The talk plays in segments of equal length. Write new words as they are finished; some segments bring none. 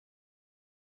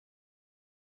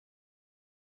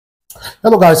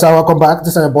Hello guys, welcome back.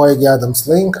 This is my boy Adam's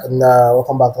Link, and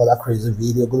welcome back to another crazy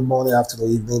video. Good morning,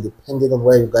 afternoon, evening, depending on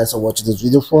where you guys are watching this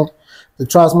video from. To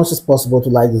try as much as possible to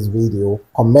like this video,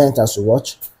 comment as you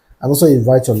watch, and also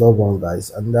invite your loved one,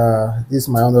 guys. And this is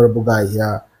my honorable guy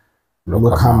here,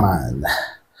 local man.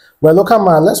 Well, local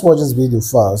man, let's watch this video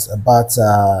first about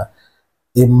a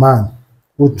man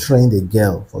who trained a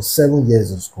girl for 7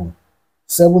 years in school.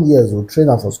 7 years, who trained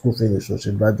her for school finish, so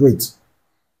she graduates.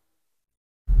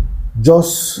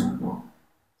 Just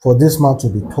for this man to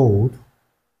be told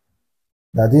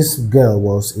that this girl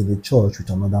was in the church with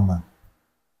another man.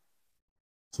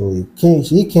 So he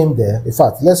came there. In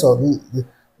fact, let me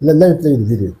play the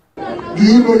video. Do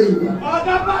you know him?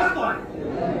 Pastor,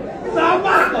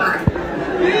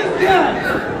 this girl,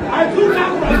 I took her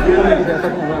from school.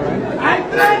 I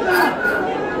trained her.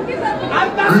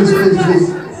 Please.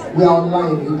 We are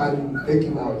online. You can take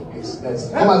him out, please. Let's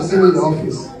come and see me in the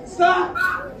office. Sir,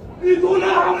 it will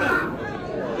not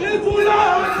happen. It will not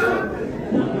happen.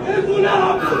 It will not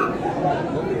happen.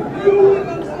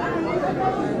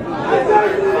 I said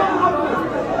it will not happen.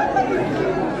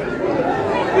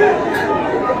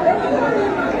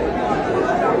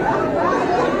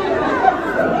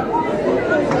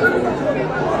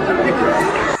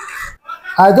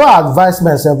 I don't advise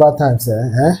men several times,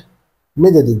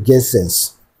 make them dey get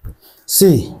sense.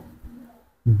 See,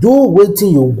 do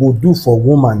wetin you go do for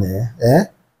woman,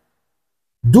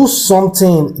 do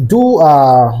something, do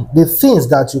the things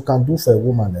that you can do for a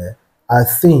woman are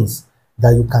things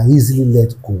that you can easily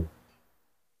let go.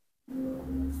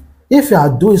 If you are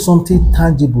doing something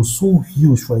tangible, so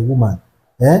huge for a woman,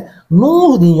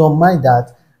 know in your mind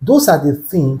that those are the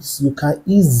things you can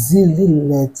easily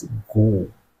let go.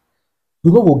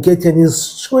 You no go get any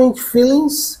strange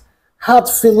feelings, hard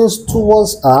feelings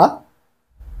towards her,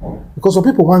 because some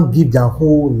people want to give their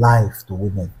whole life to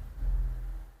women.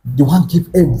 They want to give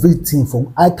everything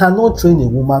for. I cannot train a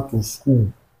woman to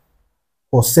school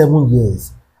for 7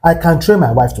 years. I can train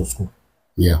my wife to school.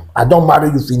 Yeah. I don't marry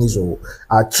you, finish, or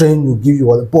I train you, give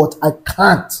you all, but I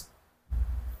can't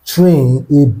train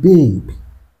a babe.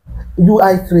 You,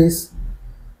 Chris.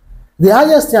 The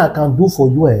highest thing I can do for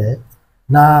you,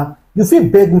 now you feel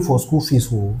beg me for school fees,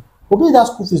 but maybe that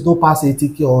school fees don't pass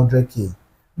 80K or 100K.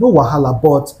 No wahala,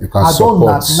 but I don't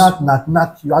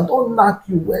knock you. I don't knock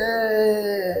you.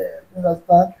 You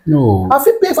understand? No. I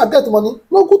feel pay for that money.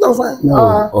 No, good and fine.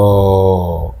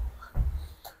 No.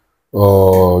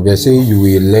 They say you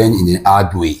will learn in a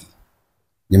hard way.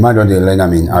 The man don't learn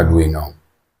them in hard way now.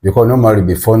 Because normally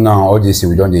before now, all this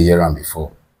we don't hear them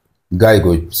before. Guy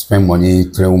go spend money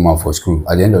train woman for school.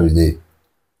 At the end of the day,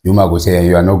 the woman go say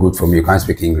you are not good for me. You can't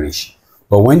speak English.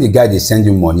 But when the guy they send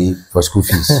you money for school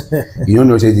fees, you don't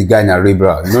know say the guy na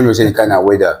rebra, you don't know say the kind of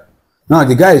weather. Now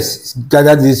the guys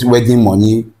gather this wedding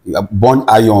money, burn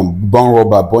iron, burn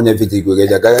rubber, burn everything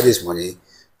together, gather this money,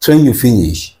 train you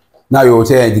finish. Now you will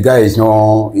say the guy is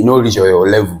no, you know reach your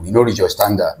level, you know reach your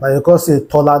standard. But you can't say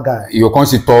taller guy. You can't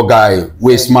say tall guy,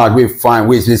 way smart, way fine,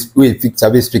 way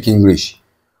speak English.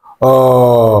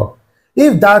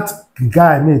 If that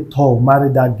guy made tall marry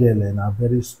that girl and a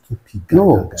very stupid guy.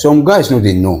 No, some guys know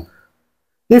they know.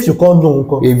 If you can't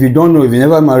know, if you don't know, if you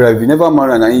never marry,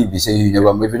 and you be saying you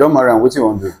never. If you don't marry, what you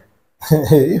want to do?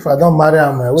 If I don't marry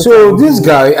him, so this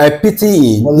guy, I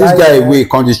pity him. This guy way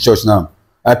come this church now.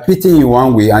 I pity him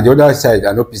one way, and the other side,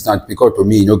 I know it's not because to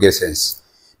me, it no get sense.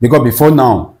 Because before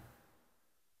now,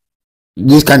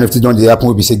 this kind of thing don't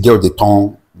happen. We say girl they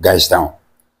turn guys down.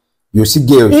 You see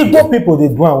girls. Igbo people they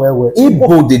do well.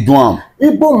 Igbo they do am.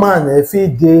 Igbo man, if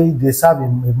they serve a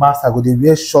master, go they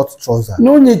wear short trousers.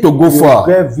 No need to go far.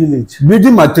 Village.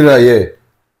 Building material here.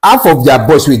 Half of their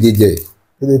boys we did there.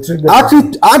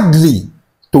 Hardly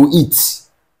to eat,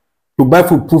 to buy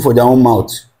food for their own mouth.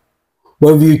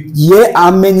 But if you hear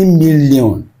how many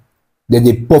million that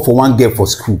they pour for one girl for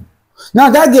school. Now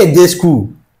that girl dey school,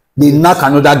 they knock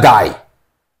another guy.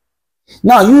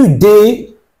 Now you dey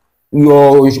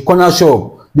your corner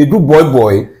shop, they do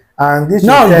boy, and this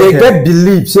now they get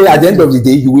believe say at the end of the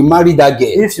day you will marry that girl.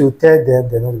 If you tell them,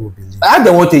 they don't will believe. I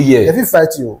don't want to hear. If you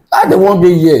fight you, I don't want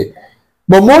to hear.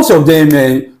 But most of them,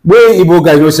 where Igbo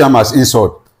guys don't see them as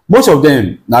insult. Most of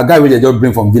them, now guy where they don't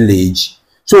bring from village,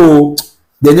 so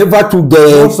they never to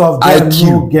get most of them IQ.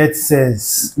 No get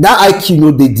sense. That IQ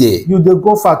no dey there. You they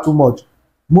go far too much.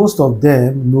 Most of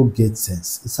them no get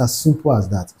sense. It's as simple as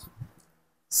that.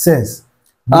 Sense.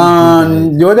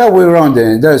 And the other way around,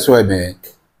 that's why, man,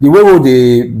 the way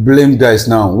they blame guys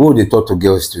now, what they talk to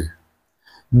girls to.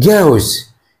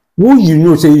 Girls, who you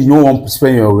know say you don't want to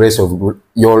spend your rest of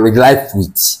your life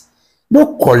with,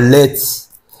 don't collect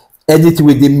anything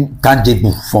with them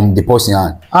tangible from the person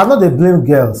hand. I'm not dey blame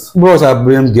girls. Bros are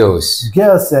blame girls.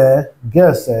 Girls,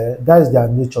 that is their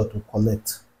nature to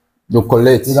collect. To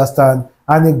collect. You understand?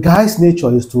 And a guy's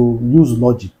nature is to use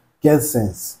logic, get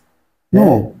sense.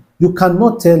 No. You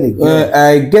cannot tell a girl.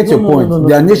 I get your point.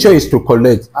 Their nature is to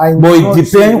collect. But it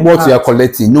depends what you are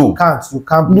collecting. No. You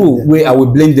can't blame no, them. wait, I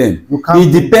will blame them.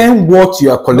 It depends what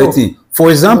you are collecting. For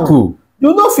example,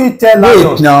 you no fit tell lion.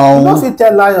 Wait now. You no fit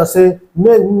tell lion say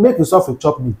make yourself a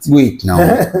chop meat. Wait now.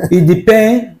 It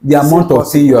depends the amount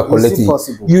of thing you are collecting.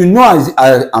 You know, as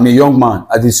I'm a young man,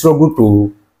 I dey struggle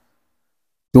to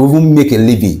even make a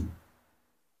living.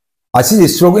 I see the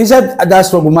struggle inside that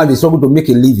struggle, man. They struggle to make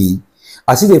a living.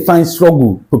 I see they find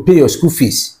struggle to pay your school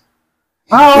fees.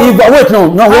 How? Wait,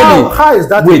 How is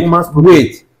that a woman's problem?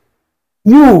 Wait.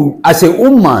 You as a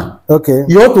woman, okay,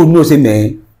 you ought to know, say,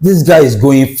 man, this guy is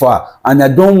going far, and I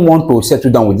don't want to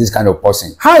settle down with this kind of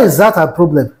person. How is that a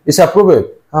problem? It's a problem.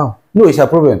 How? No, it's a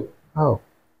problem. How?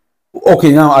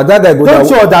 Okay, now as that guy go don't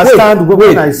you understand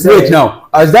what I say? Wait now,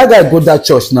 as that guy go that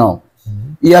church now,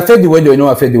 he affect the wedding or no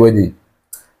affect the wedding?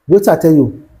 Wait, I tell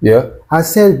you. Yeah. I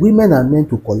said women are meant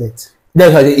to collect.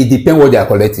 That's why it depends what they are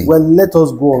collecting. Well, let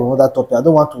us go on another topic. I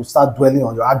don't want to start dwelling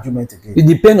on your argument again. It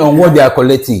depends on what they are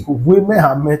collecting. Women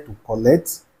are meant to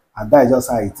collect, and that is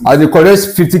just how it is. As they collect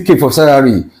 50K for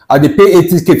salary, as they pay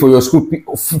 80K for your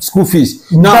school fees.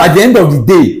 Now, at the end of the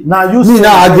day, as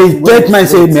they get man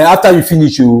say, man, after you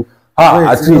finish, you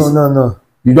at least no.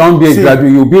 You don't be a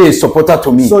graduate, you'll be a supporter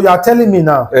to me. So you are telling me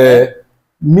now,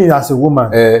 me as a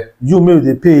woman, you may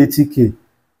they pay 80K.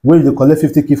 When you collect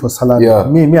 50K for salary,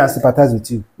 me I sympathize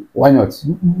with you. Why not?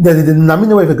 The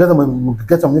nominal way if you get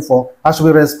money for, I should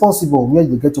be responsible. Where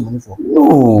you get your money for?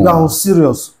 No, you are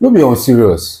unserious. No, be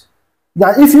unserious.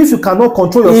 Yeah, if you cannot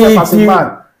control yourself as a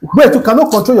man, wait, you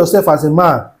cannot control yourself as a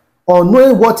man, or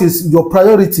knowing what is your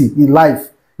priority in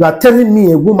life. You are telling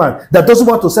me a woman that doesn't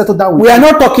want to settle down with you. We are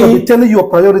not talking. Be telling you your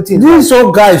priority. These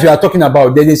all guys you are talking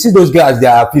about, they see those guys as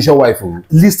their future wife.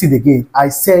 Listen again. I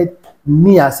said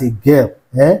me as a girl.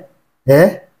 And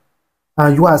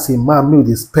you as a man,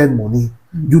 maybe they spend money.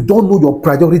 You don't know your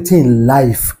priority in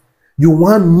life. You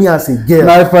want me as a girl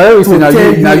my priority to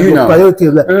tell you your priority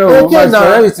in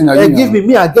life. Give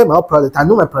me I get my own priority. I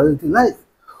know my priority in life.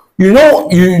 You know.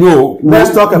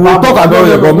 Let's talk about it.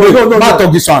 Not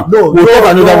talk this one. We'll talk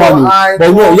another one.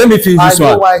 But no, let me finish this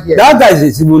one. That guy is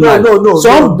a civil man.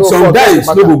 Some guys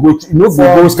no go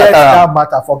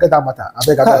scatter. Forget that matter. I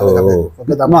beg.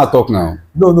 Forget that matter. Talk now.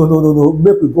 No.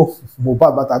 Make we go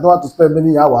Mohbad matter. I don't want to spend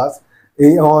many hours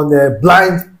on a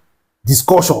blind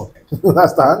discussion.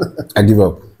 Understand? I give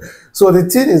up. So the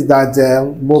thing is that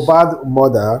Mohbad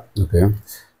mother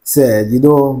said, you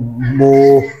know,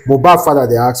 Mohbad father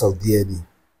they asked of DNA,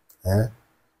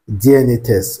 DNA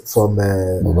test from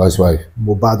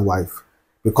Mohbad's wife,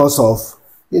 because of,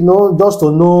 you know, just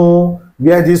to know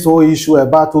where this whole issue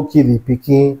about to kill the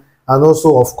Peking, and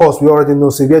also of course we already know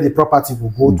so where the property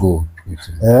will go to.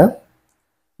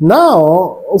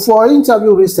 Now for an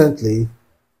interview recently,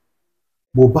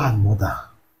 Mohbad mother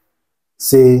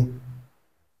say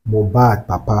Mohbad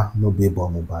papa no be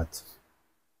born Mohbad.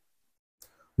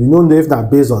 You don't know if that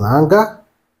based on anger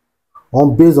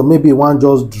or based on maybe one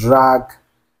just drag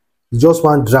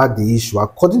the issue.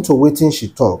 According to wetin she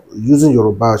talk using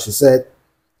Yoruba, she said,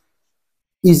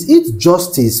 is it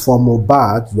justice for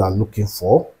Mohbad you are looking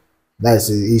for? That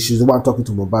is, she's the one talking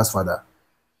to Mohbad's father.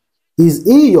 Is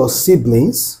he your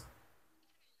siblings?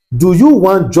 Do you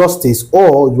want justice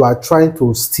or you are trying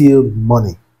to steal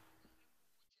money?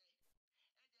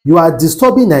 You are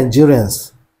disturbing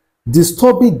Nigerians,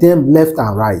 disturbing them left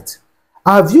and right.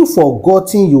 Have you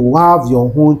forgotten you have your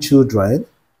own children?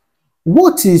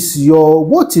 What is your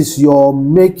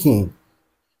making?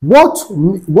 What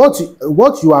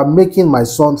you are making my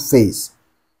son face,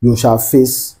 you shall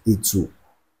face it too.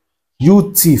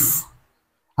 You thief.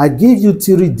 I gave you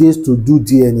 3 days to do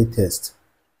DNA test.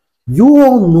 You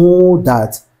all know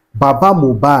that Baba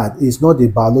Mohbad is not the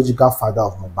biological father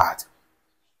of Mohbad.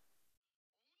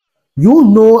 You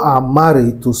know I'm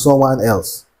married to someone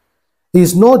else.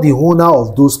 He's not the owner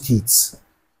of those kids.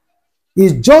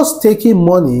 He's just taking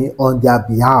money on their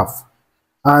behalf.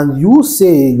 And you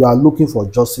say you are looking for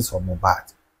justice for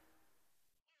Mohbad.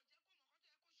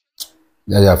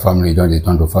 Their family don't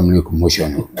turn to family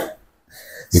commotion.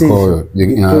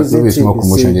 Because there is more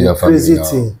commotion in their family.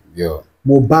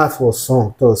 Mohbad for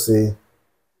song to say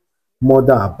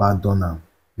mother abandoned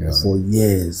him for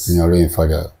years.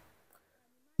 Father.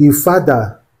 If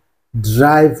father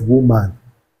drive woman,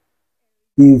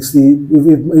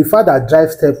 if father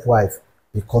drive stepwife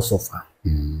because of her.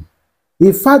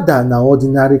 If father na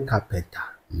ordinary carpenter,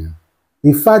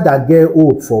 If father get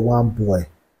hope for one boy,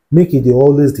 make it they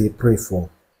always they pray for,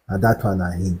 and that one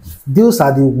are him. Those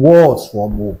are the words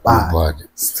from Mohbad.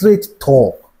 Straight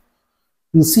talk.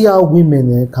 You see how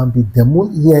women can be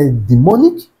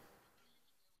demonic?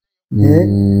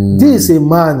 This is a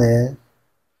man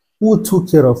who took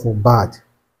care of Mohbad.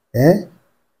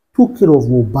 Took care of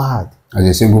Mohbad. As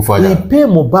a single father. He paid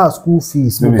Mohbad school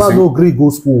fees. Mohbad no agree go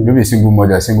school. Maybe a single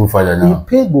mother, single father now. He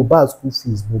paid Mohbad school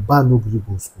fees. Mohbad no agree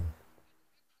go school.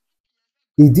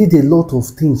 He did a lot of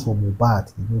things for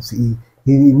Mohbad.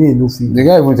 He made no fee. The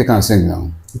guy even take and sing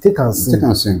now. He take and sing. Take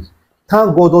and sing.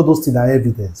 Thank God all those things are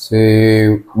evidence.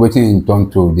 Say waiting in turn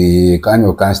to the kind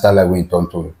of cancer like we in turn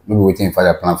to. Maybe waiting for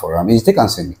the plan for him. He's take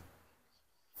and sing.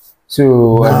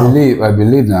 So now, I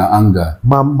believe now anger.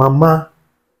 Mama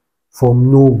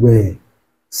from nowhere.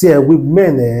 See, with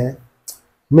men,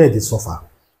 men they suffer.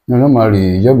 No,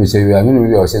 normally, you be say, I mean,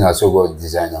 we are saying a so good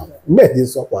designer. Men they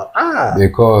suffer.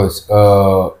 Because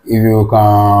if you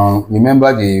can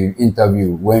remember the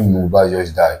interview when Mohbad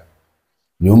just died,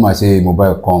 the woman say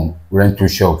Mohbad come rent to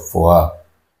shop for her.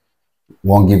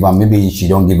 Won't give her, maybe she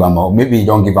don't give him, or maybe he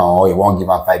don't give her, or he won't give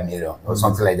her 5 million or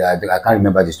something like that. I can't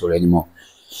remember the story anymore.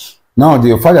 Now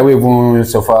the father will even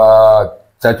suffer,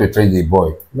 try to train the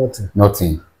boy.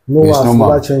 Nothing. No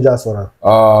one changes for her.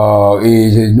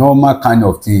 It's a normal kind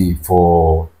of thing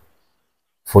for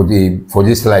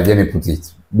this life. Let me put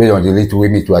it based on the little way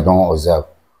me too I don't observe.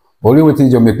 Only way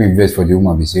things just make me invest for the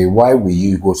woman. We say, why will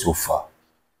you go so far?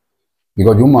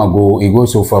 Because the woman go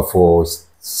so far for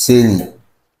saying,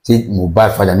 say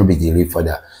Mohbad father no be the real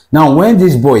father. Now when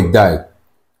this boy died,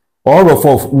 all of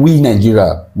us, we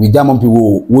Nigeria, we diamond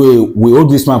people, we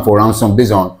hold this man for ransom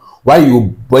based on why you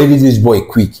bury this boy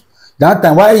quick. That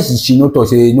time, why is she not to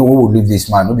say, no, we will leave this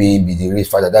man, no be the real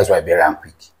father, that's why I bury him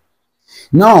quick.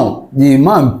 Now, the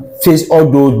man faced all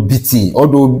those beating, all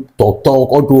those talk,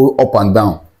 all those up and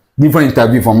down, different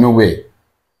interview from nowhere.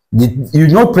 You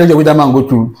know pressure with that man go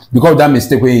through because of that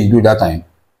mistake when you do that time.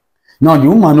 Now, the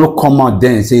woman no come out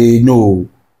then and say, no,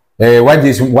 why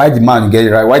the man get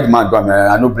it right? Why the man do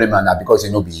I no blame her because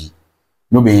he no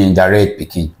be indirect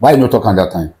picking. Why you no talk at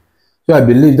that time? So I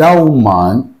believe that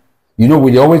woman, you know,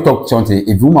 we always talk something.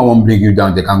 If woman won't bring you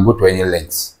down, they can go to any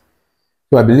lengths.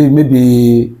 So I believe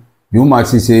maybe the woman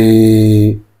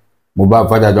say Mohbad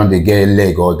father don't they get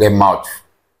leg or get mouth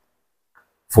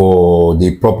for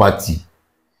the property.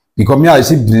 Because me I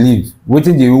still believe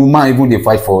waiting the woman even they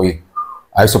fight for it.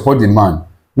 I support the man.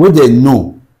 When they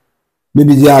know.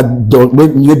 Maybe they are done,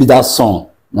 maybe that son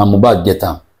now Mohbad get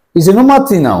them. It's a normal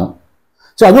thing now.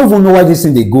 So I don't even know why this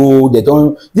thing they go. They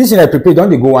don't. This thing I prepare don't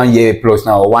they go 1 year plus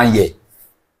now or 1 year.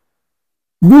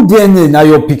 Do DNA now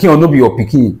your picking or not be your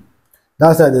picking.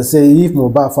 That's why they say if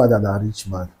Mohbad father na rich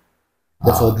man,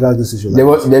 therefore drag this issue. They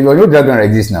were no dragon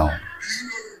like this now.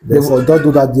 Therefore don't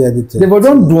do that DNA thing. They were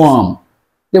don't do them.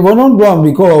 They were not do them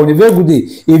because on a very good day,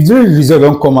 if the result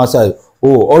don't come outside,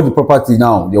 oh all the property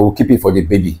now they will keep it for the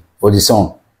baby. For the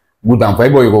son, good and for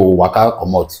everybody go waka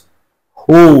come out.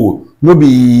 Oh, no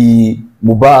be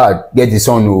Mohbad get the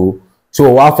son. Oh,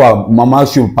 so after mama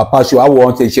show, papa show, I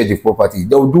want to share the property.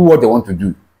 They will do what they want to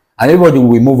do, and everybody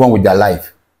will move on with their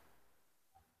life.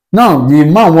 Now the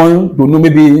man want to know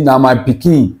maybe now my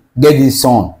pikin get this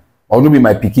son, or no be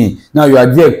my pikin. Now you are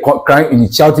there crying,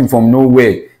 shouting from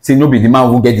nowhere, say no be the man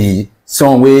who get the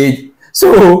son. Wait,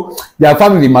 so their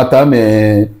family matter,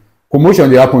 man. Commotion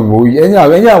they happen.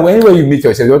 Anywhere you meet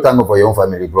yourself, don't thank God for your own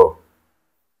family, bro.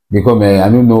 Because I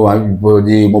don't know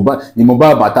the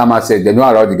Mohbad Matama said they don't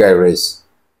allow the guy rest.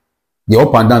 The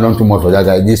up and down don't too much for that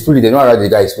guy. The spirit, they don't allow the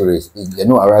guy spirit. They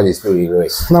don't allow the spirit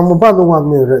rest. Now Mohbad don't want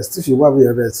me rest. If you want me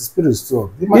rest, the spirit is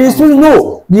strong. The spirit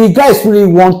no. The guy spirit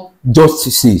want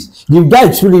justice. The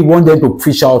guy spirit want them to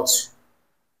fish out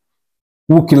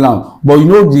who kill him. But you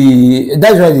know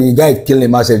that's why the guy kill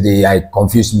him myself. They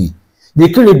confuse me. The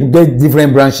killing get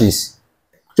different branches.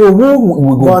 So who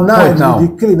we go now? The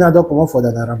killing now don't come out for the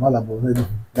Naira Marley.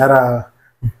 Naira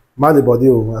Marley body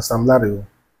or Sam Larry.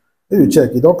 If you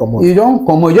check, it don't come out. You don't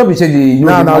come out. You just say the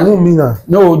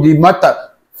no, the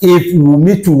matter. If we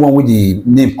meet to one with the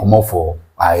name come out for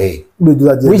we do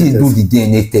the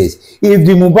DNA test. If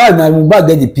the Mohbad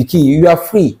get the picking, you are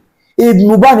free. If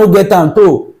Mohbad no get them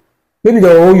too, maybe the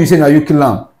whole you say now you kill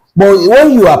him. But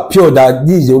when you are pure that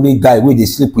this is the only guy where they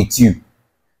sleep with you,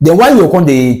 then why you come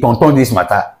they tonton this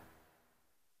matter?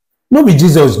 No be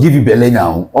Jesus give you belly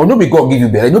now, or no be God give you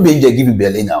belly, no be angel give you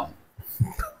belly now.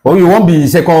 Or you won't be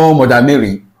second Mother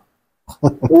Mary.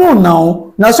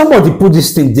 No, now somebody put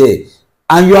this thing there,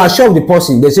 and you are sure of the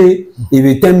person. They say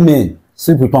if 10 men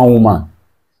sleep with one woman,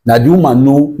 now the woman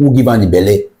know who give her the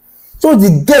belly. So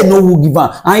the girl no will give am.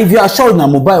 And if you are sure na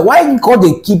Mohbad, why can't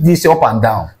they keep this up and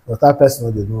down? But that person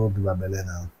they know give belle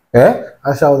now. Eh?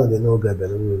 Ashawo they know give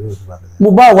belle, we know give belle.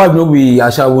 Mohbad wife no be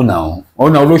Ashawo now. Or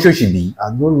na Olosho she be. I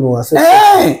don't know. I said.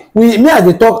 Eh, me I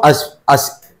dey talk as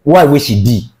why wey she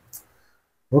be.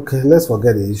 Okay, let's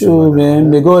forget the issue. So man,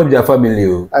 they go help their family.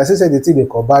 Oh. I say the thing they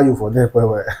come buy you for them.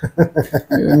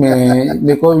 Man,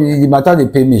 because the matter they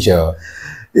pay me, sure.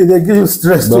 If they give you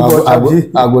stress too much, I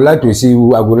go like to see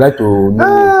who. I go like to know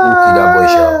who killed that boy,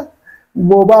 sure.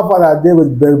 Mohbad father dey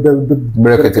with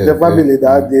the family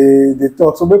that they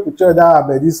talk. So make picture that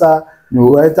Medisa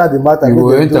will enter the matter. You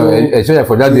will enter, especially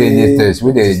for that DNA test.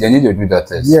 They need to do that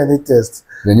test. DNA test.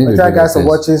 They need to do that test. Thank you guys for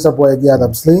watching. Support again,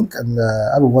 Adamslink, and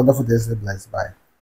have a wonderful day. Stay blessed. Bye.